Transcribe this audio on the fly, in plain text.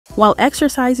While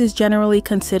exercise is generally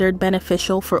considered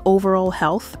beneficial for overall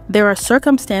health, there are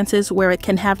circumstances where it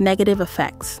can have negative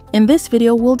effects. In this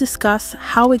video, we'll discuss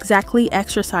how exactly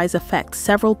exercise affects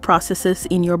several processes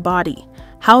in your body,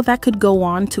 how that could go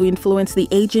on to influence the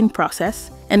aging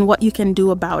process, and what you can do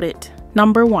about it.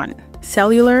 Number 1.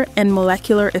 Cellular and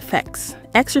molecular effects.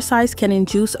 Exercise can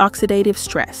induce oxidative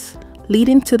stress,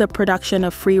 leading to the production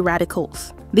of free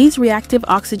radicals. These reactive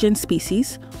oxygen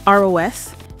species,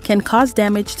 ROS, can cause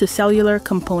damage to cellular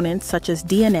components such as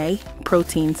DNA,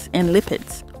 proteins, and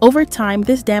lipids. Over time,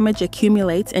 this damage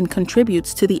accumulates and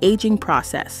contributes to the aging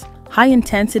process.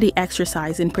 High-intensity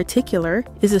exercise in particular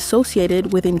is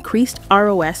associated with increased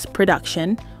ROS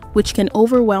production, which can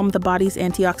overwhelm the body's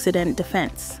antioxidant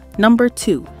defense. Number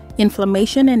 2.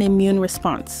 Inflammation and immune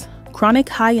response. Chronic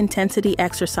high-intensity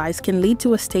exercise can lead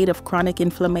to a state of chronic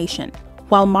inflammation.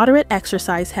 While moderate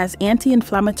exercise has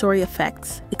anti-inflammatory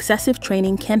effects, excessive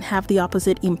training can have the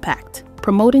opposite impact,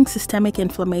 promoting systemic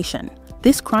inflammation.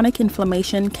 This chronic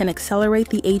inflammation can accelerate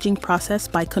the aging process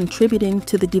by contributing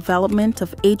to the development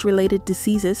of age-related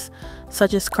diseases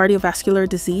such as cardiovascular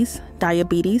disease,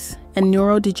 diabetes, and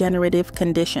neurodegenerative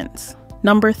conditions.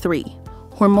 Number 3.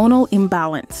 Hormonal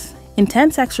imbalance.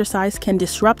 Intense exercise can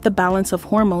disrupt the balance of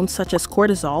hormones such as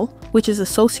cortisol, which is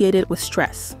associated with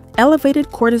stress. Elevated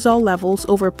cortisol levels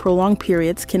over prolonged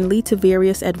periods can lead to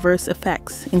various adverse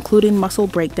effects, including muscle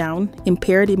breakdown,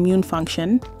 impaired immune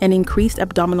function, and increased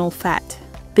abdominal fat.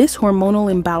 This hormonal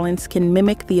imbalance can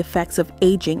mimic the effects of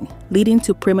aging, leading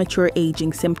to premature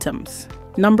aging symptoms.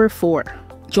 Number 4.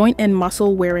 Joint and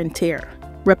muscle wear and tear.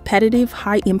 Repetitive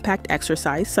high-impact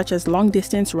exercise, such as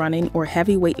long-distance running or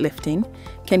heavy weightlifting,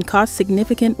 can cause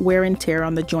significant wear and tear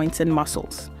on the joints and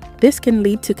muscles. This can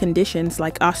lead to conditions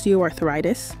like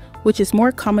osteoarthritis, which is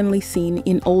more commonly seen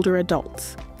in older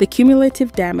adults. The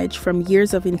cumulative damage from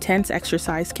years of intense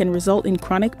exercise can result in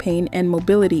chronic pain and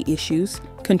mobility issues,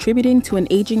 contributing to an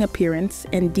aging appearance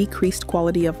and decreased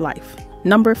quality of life.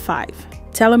 Number 5.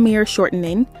 Telomere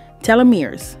shortening.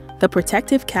 Telomeres, the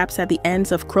protective caps at the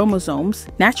ends of chromosomes,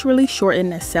 naturally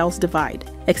shorten as cells divide.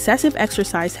 Excessive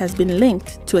exercise has been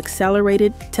linked to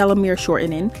accelerated telomere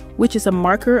shortening, which is a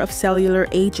marker of cellular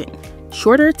aging.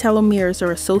 Shorter telomeres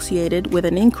are associated with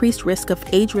an increased risk of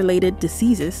age-related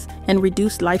diseases and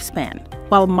reduced lifespan.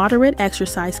 While moderate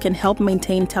exercise can help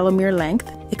maintain telomere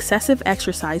length, excessive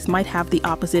exercise might have the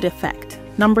opposite effect.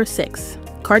 Number 6.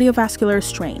 Cardiovascular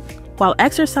strain. While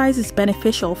exercise is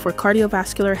beneficial for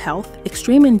cardiovascular health,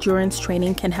 extreme endurance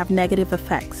training can have negative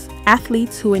effects.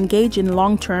 Athletes who engage in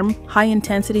long-term,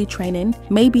 high-intensity training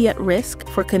may be at risk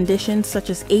for conditions such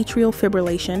as atrial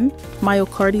fibrillation,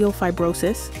 myocardial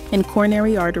fibrosis, and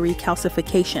coronary artery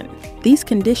calcification. These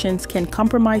conditions can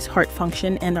compromise heart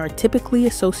function and are typically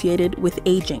associated with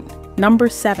aging. Number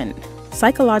 7.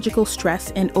 Psychological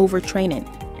stress and overtraining.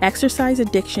 Exercise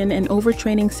addiction and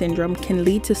overtraining syndrome can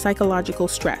lead to psychological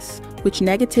stress, which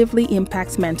negatively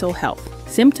impacts mental health.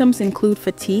 Symptoms include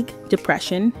fatigue,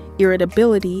 depression,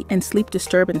 irritability, and sleep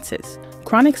disturbances.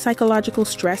 Chronic psychological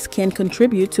stress can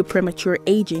contribute to premature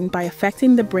aging by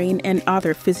affecting the brain and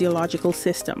other physiological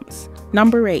systems.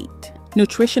 Number 8.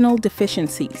 Nutritional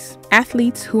deficiencies.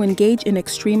 Athletes who engage in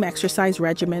extreme exercise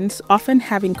regimens often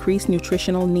have increased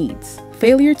nutritional needs.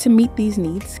 Failure to meet these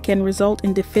needs can result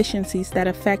in deficiencies that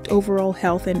affect overall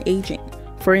health and aging.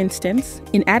 For instance,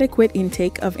 inadequate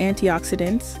intake of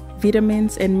antioxidants,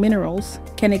 vitamins, and minerals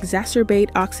can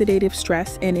exacerbate oxidative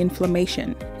stress and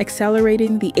inflammation,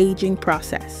 accelerating the aging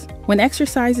process. When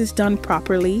exercise is done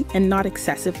properly and not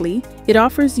excessively, it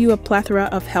offers you a plethora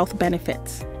of health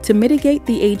benefits. To mitigate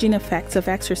the aging effects of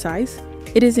exercise,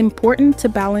 it is important to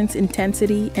balance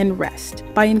intensity and rest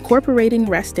by incorporating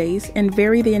rest days and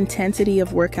vary the intensity of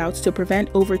workouts to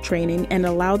prevent overtraining and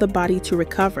allow the body to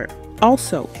recover.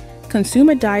 Also, consume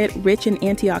a diet rich in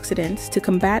antioxidants to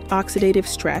combat oxidative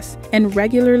stress and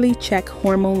regularly check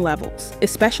hormone levels,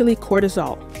 especially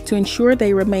cortisol, to ensure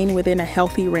they remain within a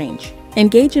healthy range.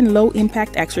 Engage in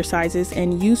low-impact exercises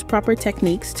and use proper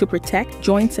techniques to protect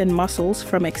joints and muscles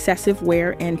from excessive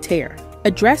wear and tear.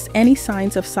 Address any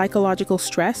signs of psychological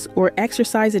stress or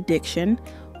exercise addiction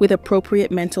with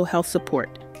appropriate mental health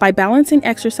support. By balancing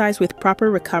exercise with proper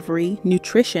recovery,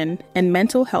 nutrition, and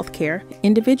mental health care,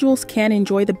 individuals can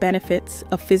enjoy the benefits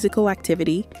of physical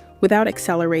activity without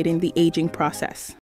accelerating the aging process.